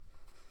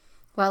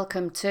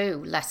Welcome to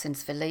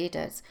Lessons for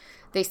Leaders.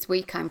 This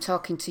week I'm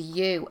talking to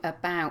you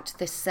about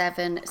the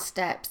 7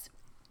 steps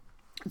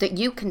that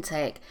you can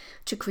take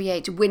to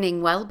create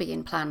winning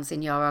wellbeing plans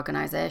in your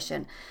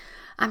organisation.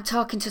 I'm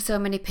talking to so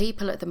many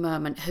people at the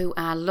moment who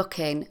are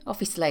looking,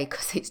 obviously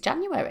because it's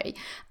January,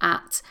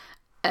 at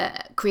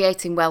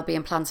creating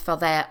wellbeing plans for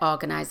their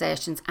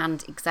organisations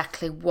and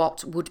exactly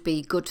what would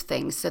be good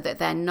things so that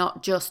they're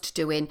not just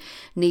doing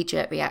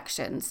knee-jerk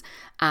reactions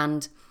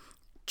and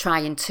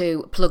trying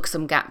to plug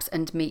some gaps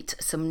and meet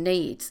some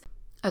needs.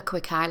 A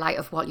quick highlight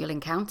of what you'll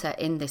encounter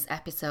in this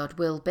episode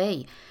will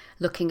be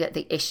looking at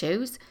the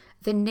issues,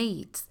 the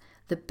needs,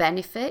 the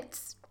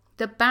benefits,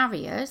 the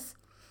barriers.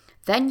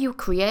 Then you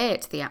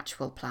create the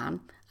actual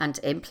plan and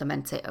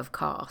implement it, of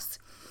course.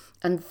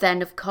 And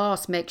then, of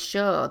course, make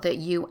sure that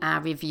you are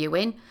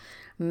reviewing,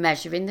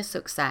 measuring the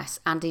success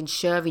and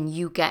ensuring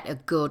you get a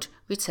good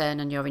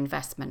return on your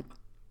investment.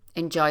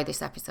 Enjoy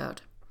this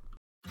episode.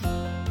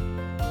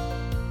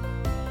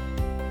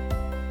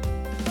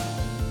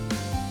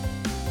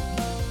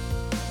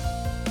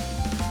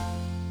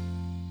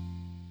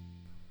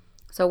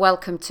 So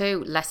welcome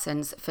to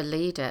Lessons for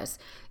Leaders.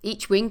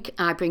 Each week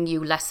I bring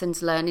you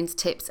lessons, learnings,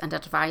 tips and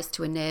advice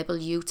to enable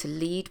you to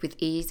lead with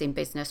ease in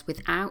business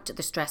without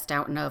the stressed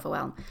out and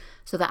overwhelm,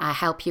 so that I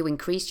help you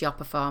increase your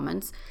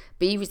performance,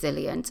 be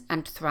resilient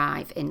and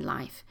thrive in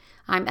life.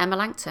 I'm Emma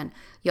Langton,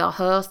 your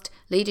host,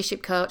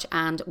 leadership coach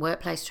and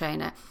workplace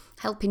trainer,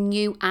 helping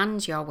you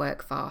and your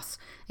workforce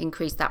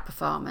increase that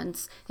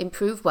performance,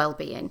 improve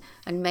well-being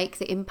and make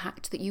the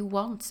impact that you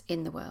want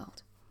in the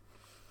world.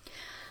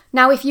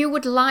 Now, if you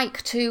would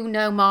like to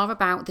know more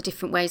about the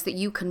different ways that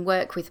you can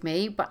work with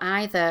me, but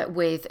either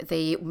with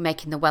the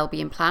making the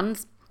wellbeing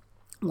plans,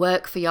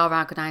 work for your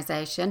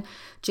organisation,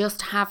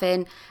 just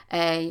having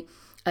a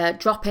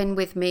drop in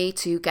with me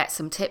to get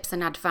some tips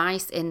and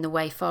advice in the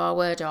way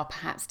forward, or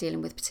perhaps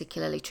dealing with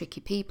particularly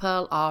tricky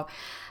people, or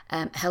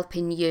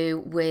helping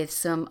you with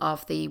some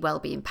of the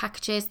wellbeing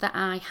packages that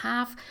I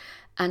have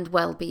and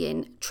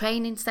wellbeing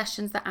training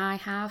sessions that I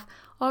have,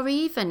 or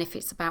even if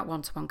it's about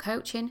one-to-one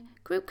coaching,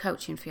 group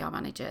coaching for your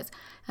managers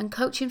and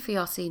coaching for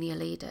your senior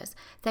leaders,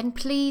 then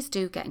please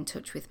do get in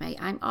touch with me.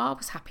 I'm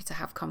always happy to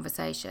have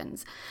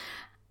conversations.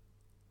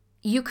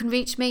 You can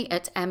reach me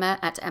at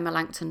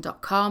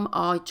emma@emmalangton.com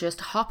or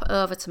just hop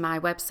over to my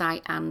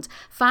website and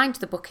find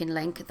the booking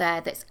link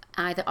there that's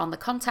either on the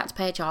contact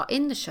page or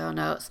in the show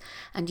notes,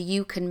 and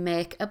you can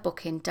make a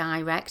booking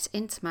direct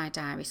into my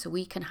diary so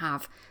we can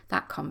have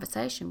that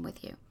conversation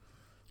with you.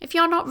 If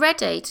you're not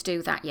ready to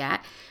do that yet,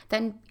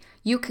 then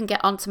you can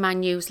get onto my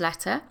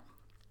newsletter.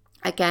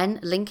 Again,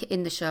 link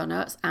in the show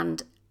notes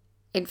and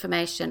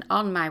information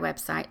on my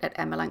website at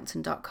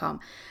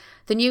emmalangton.com.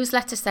 The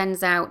newsletter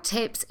sends out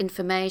tips,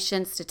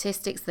 information,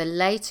 statistics, the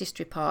latest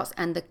reports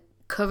and the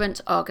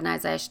current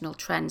organisational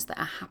trends that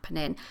are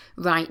happening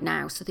right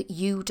now so that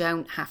you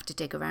don't have to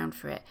dig around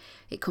for it.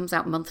 It comes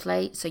out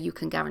monthly, so you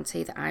can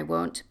guarantee that I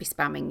won't be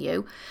spamming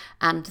you.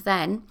 And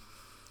then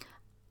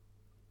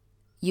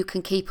you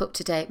can keep up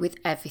to date with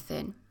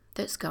everything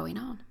that's going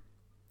on.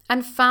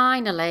 And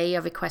finally,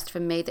 a request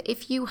from me that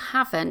if you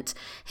haven't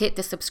hit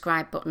the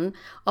subscribe button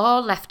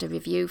or left a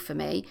review for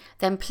me,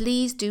 then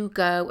please do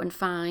go and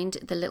find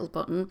the little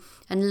button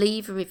and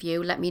leave a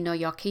review. Let me know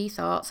your key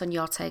thoughts and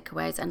your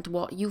takeaways and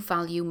what you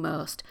value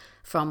most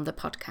from the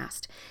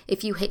podcast.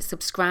 If you hit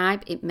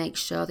subscribe, it makes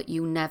sure that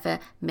you never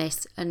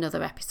miss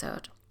another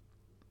episode.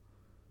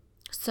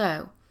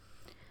 So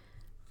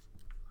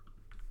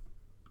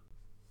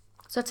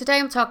today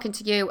I'm talking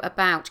to you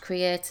about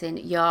creating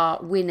your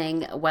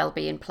winning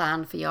wellbeing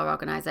plan for your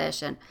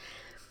organisation.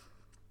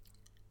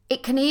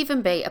 It can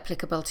even be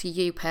applicable to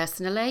you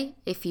personally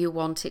if you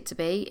want it to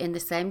be in the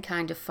same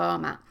kind of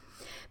format.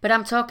 But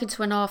I'm talking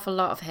to an awful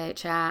lot of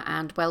HR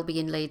and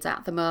wellbeing leads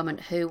at the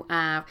moment who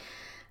are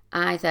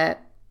either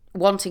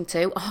wanting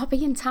to or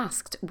being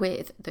tasked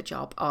with the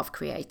job of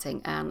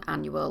creating an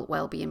annual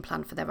wellbeing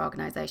plan for their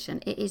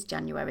organisation. It is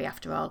January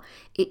after all.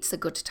 It's a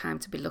good time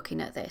to be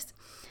looking at this.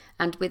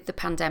 And with the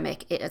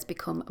pandemic, it has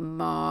become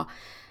more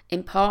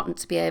important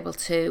to be able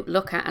to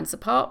look at and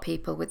support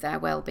people with their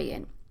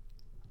well-being.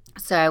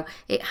 So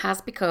it has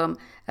become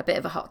a bit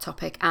of a hot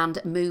topic and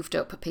moved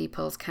up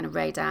people's kind of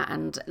radar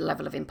and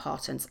level of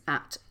importance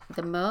at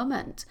the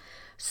moment.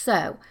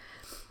 So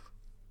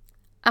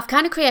I've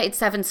kind of created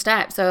 7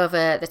 steps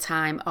over the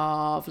time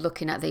of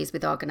looking at these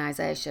with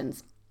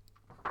organisations.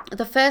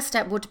 The first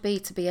step would be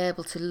to be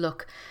able to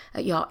look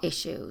at your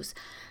issues.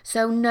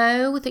 So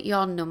know that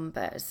your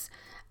numbers,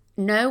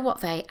 know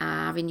what they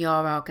are in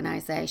your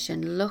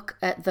organisation. Look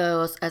at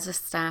those as a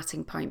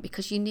starting point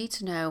because you need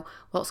to know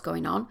what's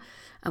going on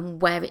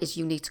and where it is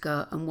you need to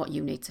go and what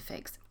you need to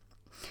fix.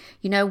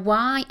 You know,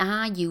 why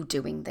are you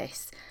doing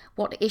this?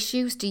 What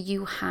issues do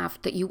you have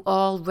that you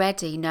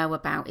already know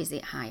about? Is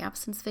it high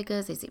absence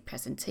figures? Is it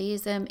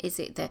presenteeism? Is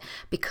it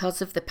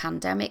because of the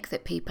pandemic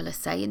that people are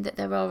saying that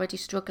they're already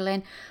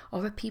struggling?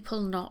 Or are people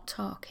not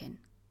talking?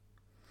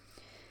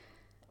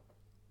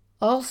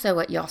 Also,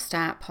 at your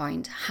start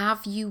point,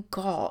 have you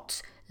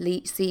got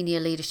senior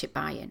leadership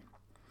buy-in?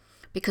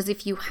 Because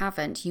if you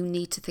haven't, you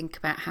need to think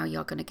about how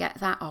you're going to get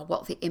that, or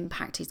what the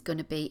impact is going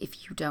to be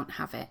if you don't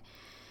have it.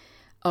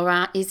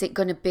 Or is it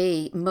going to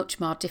be much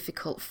more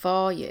difficult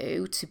for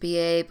you to be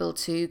able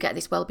to get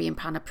this wellbeing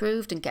plan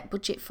approved and get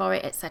budget for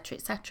it,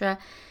 etc.,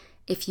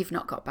 if you've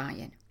not got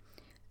buy-in?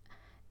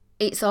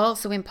 It's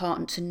also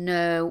important to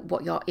know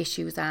what your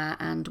issues are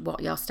and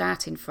what you're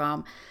starting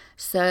from,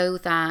 so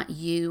that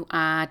you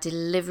are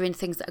delivering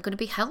things that are going to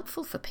be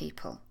helpful for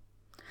people.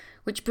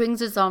 Which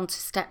brings us on to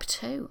step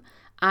 2,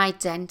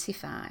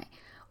 identify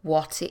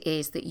what it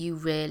is that you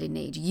really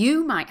need.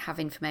 You might have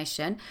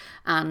information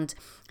and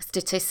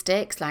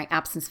statistics like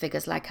absence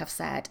figures, like I've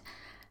said.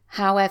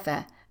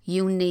 However,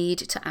 you need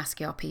to ask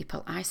your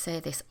people. I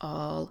say this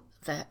all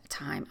the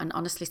time, and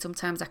honestly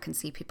sometimes I can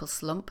see people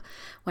slump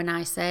when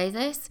I say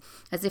this,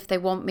 as if they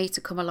want me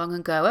to come along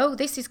and go, oh,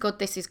 this is good,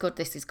 this is good,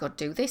 this is good,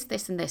 do this,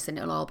 this and this, and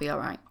it'll all be all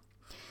right.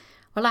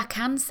 Well, I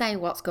can say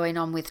what's going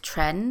on with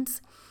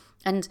trends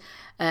and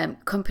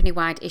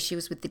company-wide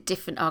issues with the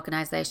different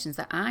organisations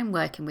that I'm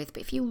working with.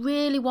 But if you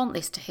really want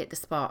this to hit the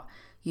spot,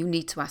 you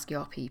need to ask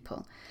your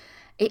people.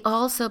 It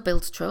also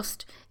builds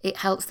trust. It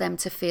helps them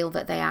to feel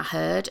that they are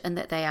heard and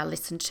that they are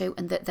listened to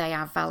and that they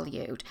are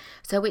valued.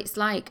 So it's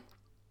like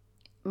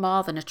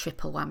more than a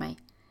triple whammy,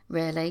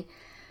 really.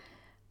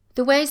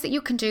 The ways that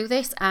you can do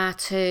this are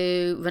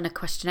to run a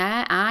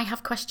questionnaire. I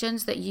have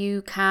questions that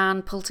you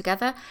can pull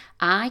together.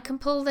 I can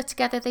pull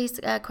together these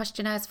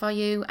questionnaires for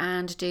you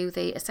and do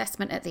the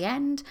assessment at the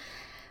end.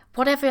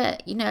 Whatever,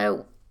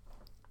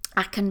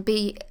 I can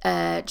be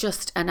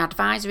just an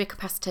advisory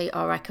capacity,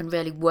 or I can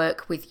really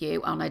work with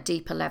you on a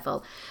deeper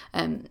level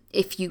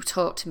if you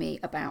talk to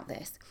me about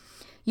this.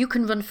 You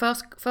can run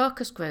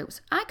focus groups.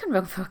 I can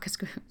run focus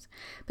groups,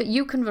 but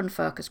you can run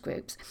focus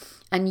groups,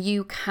 and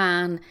you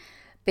can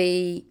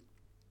be,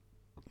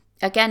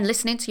 again,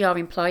 listening to your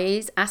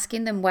employees,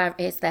 asking them where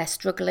it is they're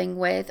struggling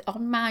with.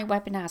 On my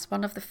webinars,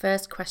 one of the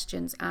first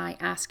questions I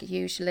ask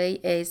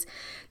usually is,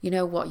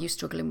 what are you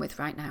struggling with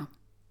right now?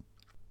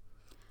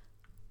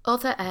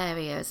 Other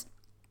areas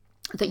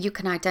that you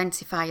can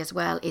identify as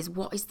well is,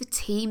 what is the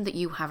team that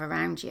you have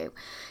around you?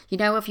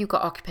 Have you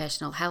got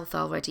occupational health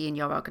already in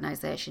your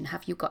organisation?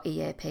 Have you got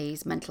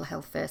EAPs, mental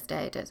health first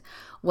aiders,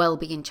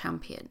 wellbeing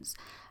champions?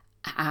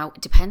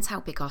 It depends how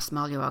big or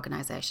small your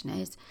organisation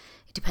is.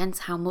 It depends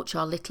how much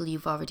or little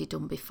you've already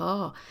done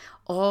before.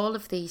 All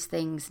of these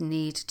things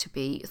need to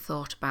be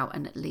thought about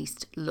and at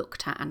least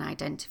looked at and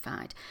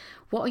identified.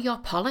 What are your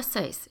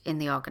policies in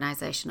the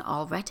organisation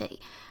already?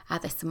 Are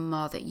there some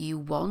more that you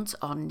want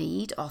or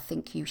need or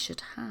think you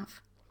should have?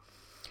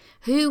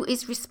 Who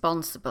is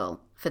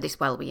responsible for this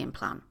wellbeing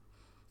plan?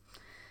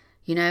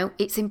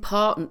 It's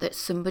important that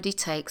somebody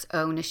takes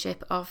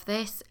ownership of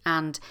this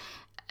and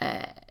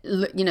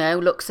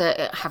looks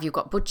at, have you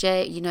got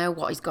budget,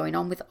 what is going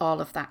on with all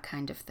of that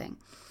kind of thing.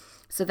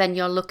 So then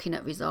you're looking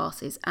at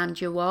resources, and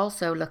you're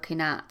also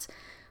looking at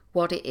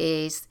what it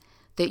is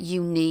that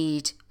you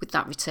need with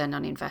that return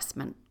on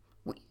investment,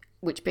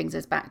 which brings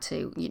us back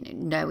to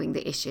knowing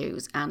the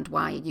issues and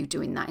why are you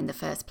doing that in the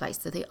first place.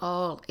 So they're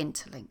all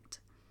interlinked.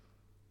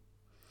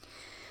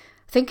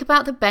 Think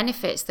about the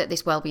benefits that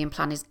this wellbeing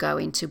plan is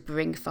going to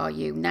bring for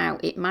you. Now,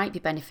 it might be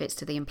benefits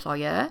to the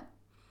employer,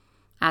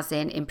 as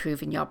in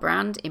improving your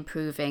brand,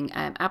 improving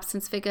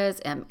absence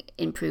figures,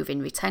 improving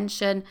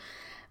retention,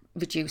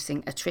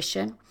 reducing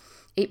attrition.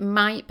 It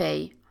might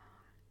be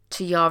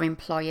to your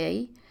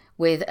employee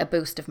with a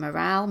boost of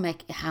morale,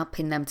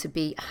 helping them to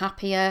be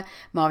happier,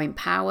 more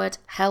empowered,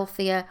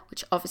 healthier,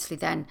 which obviously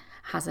then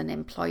has an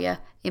employer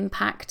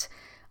impact,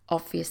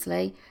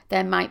 obviously.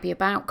 There might be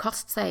about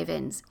cost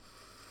savings.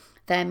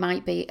 There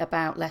might be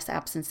about less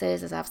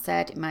absences, as I've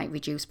said. It might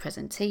reduce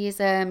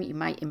presenteeism. You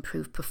might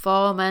improve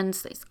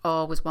performance. It's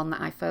always one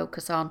that I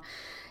focus on.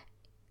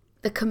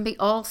 There can be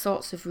all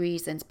sorts of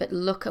reasons, but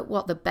look at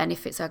what the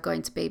benefits are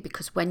going to be,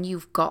 because when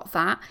you've got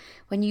that,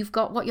 when you've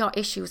got what your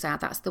issues are,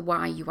 that's the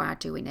why you are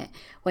doing it.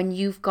 When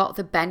you've got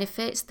the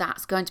benefits,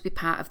 that's going to be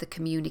part of the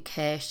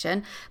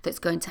communication that's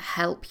going to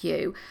help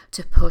you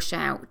to push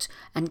out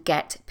and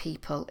get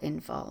people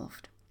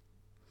involved.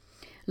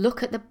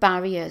 Look at the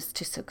barriers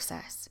to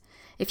success.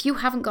 If you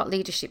haven't got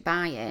leadership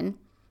buy-in,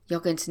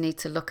 you're going to need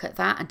to look at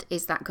that. And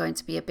is that going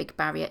to be a big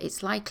barrier?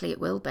 It's likely it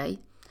will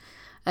be.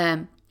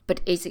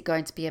 But is it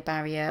going to be a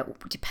barrier?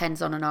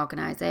 Depends on an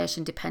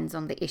organisation, depends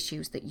on the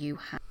issues that you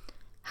have.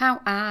 How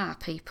are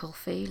people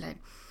feeling?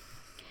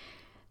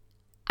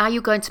 Are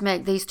you going to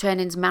make these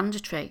trainings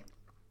mandatory?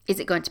 Is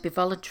it going to be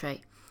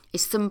voluntary?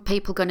 Is some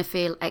people going to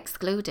feel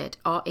excluded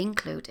or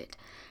included?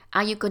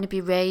 Are you going to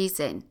be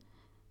raising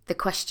the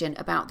question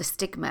about the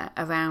stigma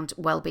around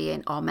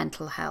well-being or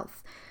mental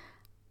health?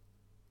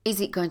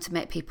 Is it going to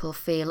make people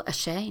feel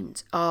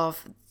ashamed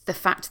of the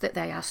fact that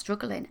they are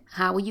struggling?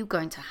 How are you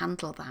going to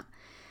handle that?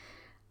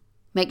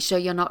 Make sure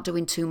you're not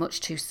doing too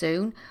much too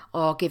soon,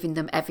 or giving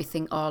them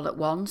everything all at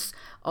once,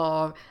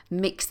 or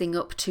mixing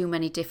up too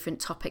many different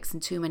topics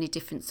and too many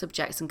different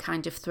subjects and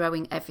kind of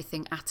throwing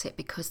everything at it,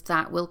 because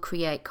that will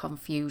create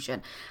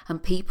confusion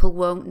and people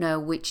won't know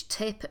which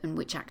tip and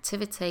which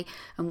activity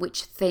and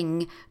which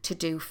thing to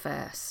do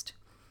first.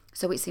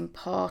 So it's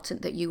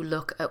important that you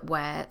look at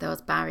where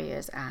those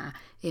barriers are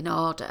in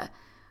order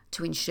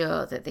to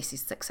ensure that this is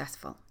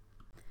successful.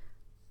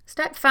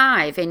 Step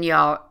 5 in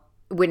your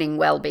winning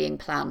wellbeing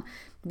plan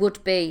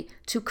would be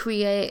to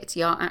create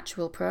your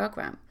actual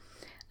program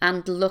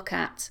and look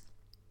at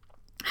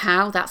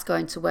how that's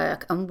going to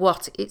work and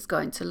what it's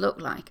going to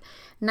look like.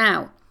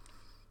 Now,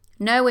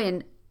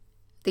 knowing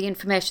the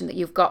information that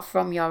you've got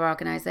from your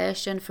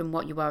organisation, from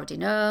what you already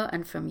know,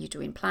 and from you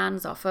doing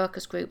plans or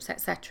focus groups,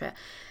 etc.,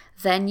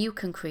 then you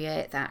can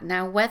create that.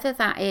 Now, whether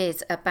that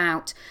is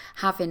about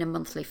having a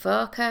monthly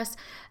focus,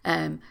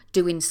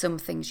 doing some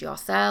things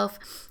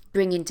yourself,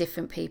 bringing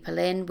different people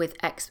in with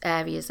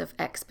areas of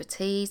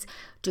expertise,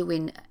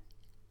 doing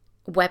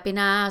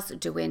webinars,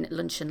 doing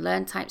lunch and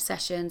learn type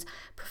sessions,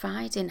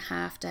 providing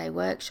half-day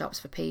workshops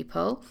for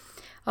people,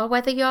 or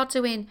whether you're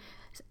doing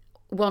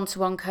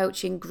one-to-one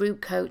coaching, group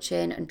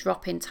coaching and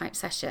drop-in type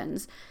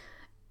sessions,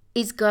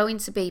 is going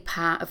to be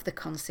part of the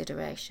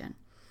consideration.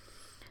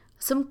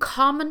 Some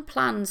common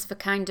plans for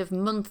kind of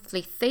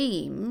monthly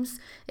themes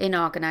in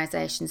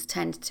organisations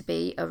tend to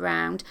be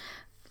around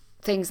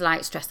things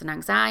like stress and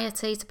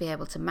anxiety, to be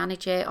able to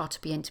manage it or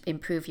to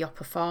improve your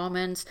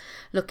performance,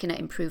 looking at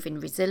improving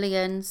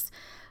resilience.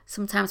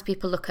 Sometimes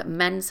people look at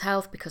men's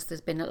health because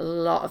there's been a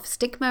lot of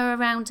stigma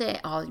around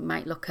it, or you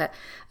might look at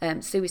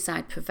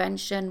suicide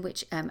prevention,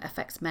 which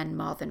affects men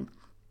more than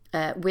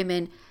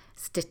women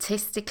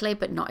statistically,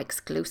 but not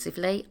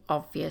exclusively,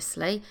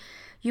 obviously.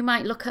 You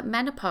might look at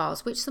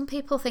menopause, which some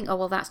people think, oh,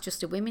 well, that's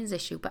just a women's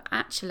issue. But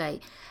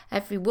actually,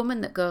 every woman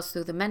that goes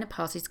through the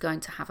menopause is going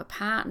to have a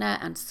partner.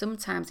 And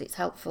sometimes it's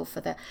helpful for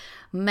the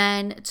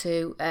men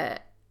to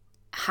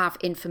have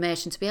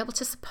information to be able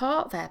to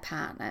support their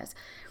partners.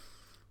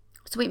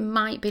 So it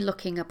might be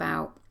looking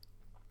about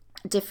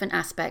different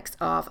aspects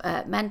of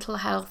mental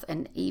health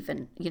and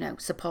even,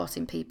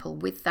 supporting people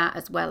with that,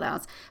 as well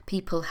as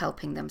people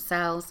helping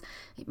themselves.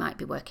 It might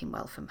be working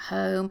well from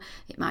home.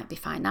 It might be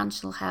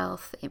financial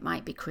health. It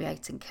might be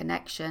creating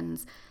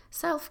connections,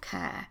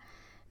 self-care.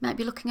 It might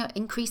be looking at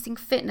increasing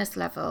fitness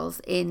levels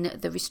in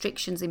the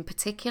restrictions in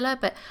particular,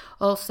 but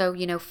also,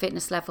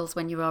 fitness levels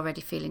when you're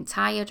already feeling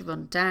tired,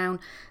 run down,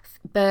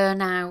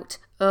 burnout,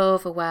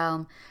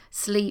 overwhelm,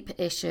 sleep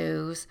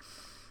issues,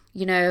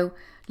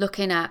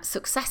 looking at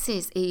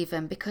successes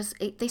even, because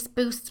this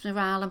boosts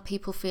morale and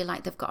people feel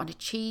like they've got an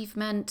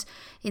achievement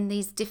in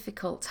these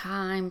difficult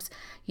times,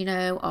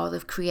 or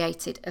they've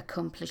created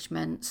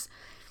accomplishments.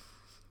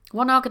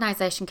 One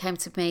organisation came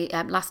to me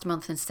last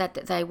month and said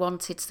that they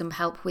wanted some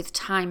help with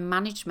time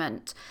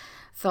management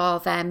for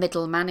their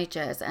middle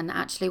managers. And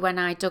actually, when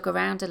I dug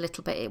around a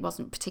little bit, it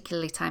wasn't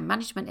particularly time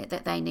management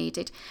that they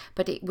needed,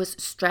 but it was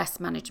stress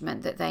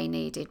management that they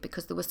needed,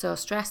 because they were so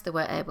stressed, they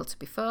weren't able to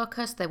be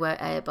focused, they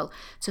weren't able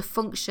to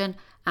function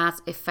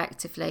as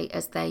effectively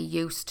as they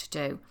used to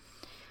do.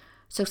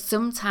 So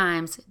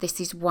sometimes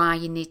this is why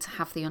you need to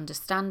have the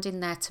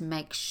understanding there to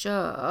make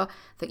sure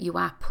that you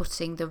are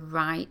putting the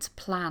right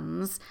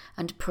plans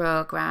and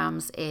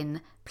programs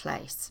in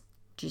place.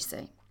 Do you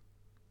see?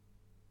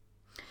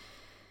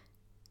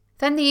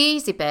 Then the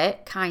easy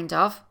bit,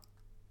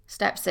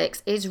 step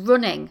 6, is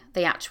running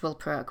the actual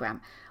program.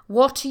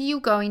 What are you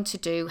going to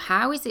do?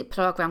 How is the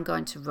program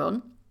going to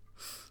run?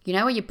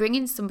 Are you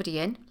bringing somebody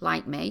in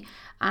like me?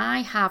 I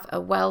have a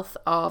wealth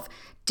of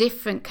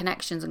different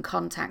connections and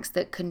contacts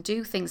that can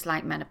do things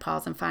like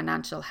menopause and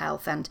financial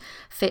health and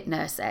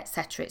fitness,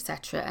 etc.,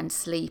 and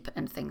sleep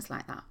and things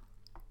like that.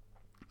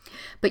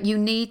 But you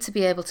need to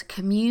be able to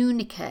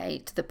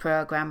communicate the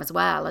program as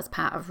well as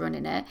part of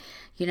running it,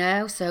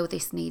 so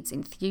this needs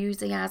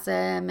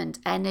enthusiasm and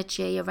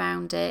energy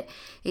around it.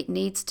 It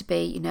needs to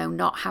be,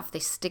 not have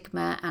this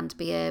stigma and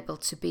be able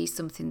to be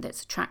something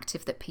that's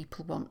attractive that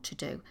people want to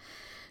do.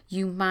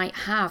 You might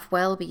have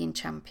wellbeing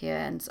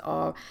champions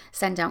or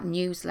send out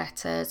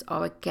newsletters,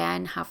 or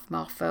again have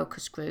more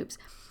focus groups.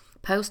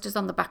 Posters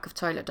on the back of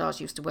toilet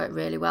doors used to work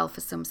really well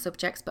for some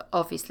subjects, but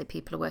obviously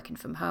people are working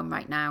from home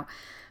right now,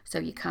 so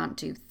you can't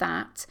do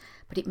that.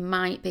 But it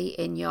might be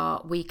in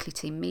your weekly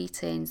team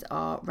meetings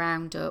or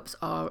roundups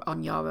or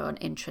on your own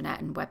intranet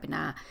and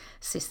webinar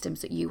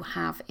systems that you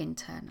have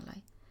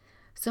internally.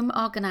 Some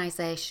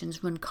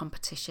organisations run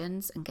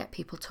competitions and get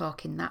people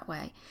talking that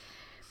way.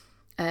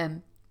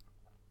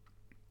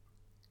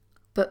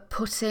 But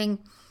putting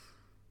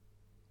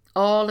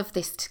all of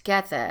this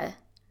together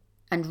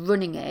and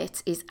running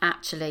it is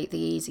actually the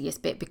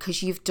easiest bit,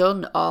 because you've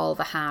done all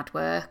the hard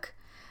work,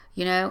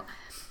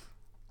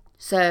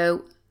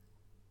 So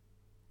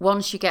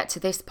once you get to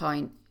this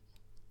point,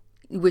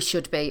 we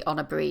should be on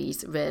a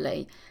breeze,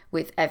 really,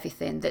 with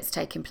everything that's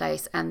taking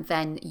place. And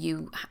then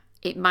you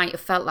it might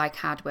have felt like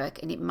hard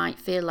work, and it might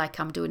feel like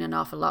I'm doing an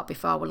awful lot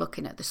before we're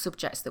looking at the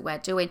subjects that we're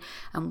doing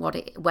and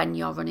when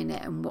you're running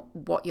it and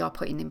what you're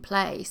putting in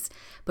place.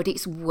 But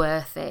it's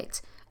worth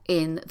it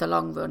in the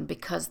long run,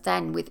 because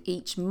then with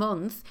each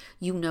month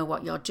you know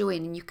what you're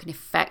doing and you can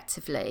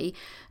effectively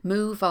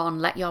move on,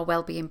 let your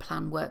wellbeing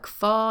plan work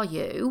for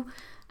you,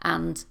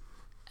 and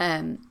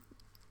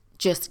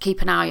just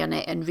keep an eye on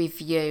it and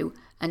review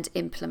and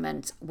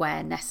implement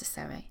where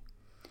necessary.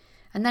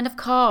 And then, of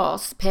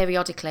course,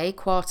 periodically,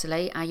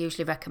 quarterly, I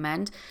usually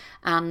recommend,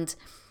 and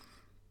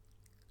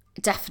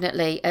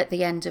definitely at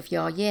the end of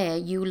your year,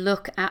 you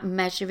look at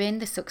measuring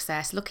the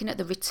success, looking at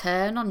the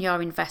return on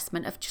your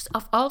investment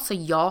of also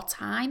your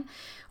time,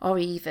 or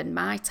even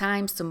my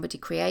time, somebody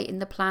creating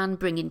the plan,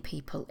 bringing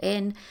people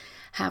in.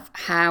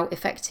 How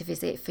effective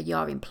is it for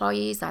your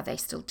employees? Are they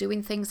still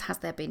doing things? Has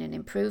there been an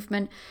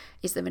improvement?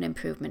 Is there an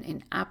improvement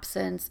in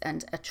absence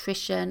and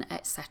attrition,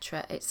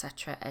 etc.,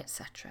 etc.,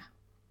 etc.?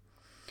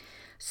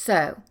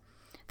 So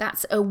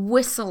that's a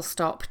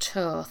whistle-stop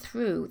tour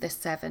through the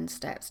 7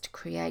 steps to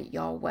create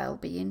your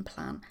well-being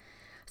plan.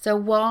 So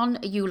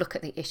 1, you look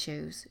at the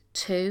issues.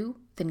 2,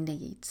 the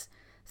needs.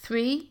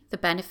 3, the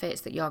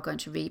benefits that you're going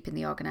to reap in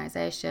the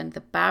organisation,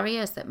 the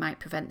barriers that might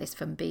prevent this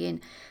from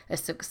being a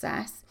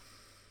success.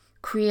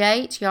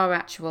 Create your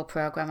actual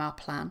programme or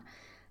plan.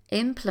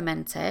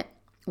 Implement it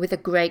with a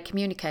great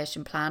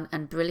communication plan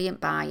and brilliant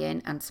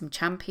buy-in and some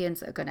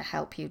champions that are going to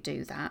help you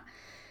do that.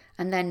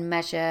 And then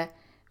measure,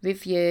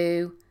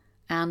 review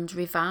and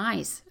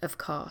revise, of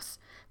course.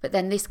 But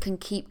then this can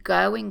keep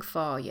going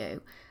for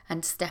you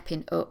and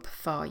stepping up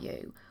for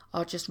you,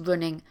 or just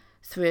running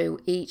through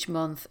each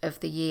month of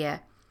the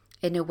year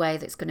in a way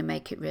that's going to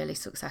make it really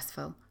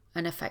successful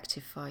and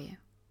effective for you.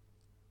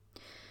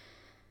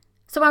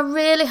 So I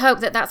really hope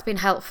that that's been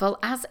helpful.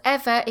 As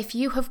ever, if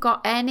you have got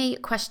any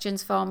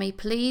questions for me,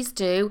 please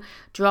do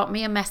drop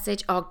me a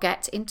message or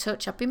get in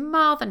touch. I'd be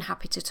more than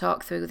happy to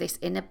talk through this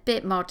in a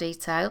bit more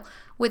detail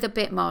with a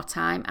bit more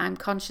time. I'm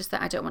conscious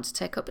that I don't want to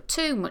take up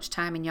too much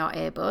time in your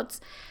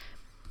earbuds.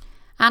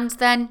 And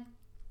then,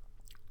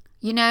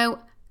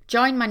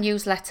 join my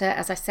newsletter,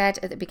 as I said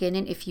at the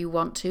beginning, if you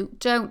want to.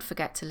 Don't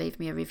forget to leave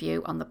me a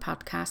review on the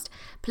podcast.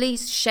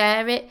 Please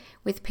share it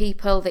with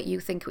people that you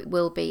think it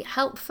will be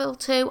helpful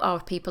to, or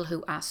people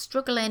who are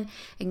struggling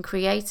in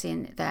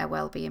creating their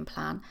wellbeing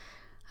plan.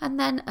 And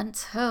then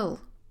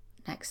until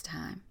next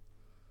time,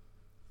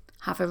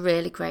 have a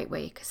really great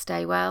week.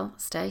 Stay well,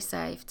 stay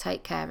safe,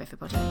 take care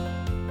everybody.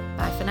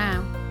 Bye for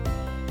now.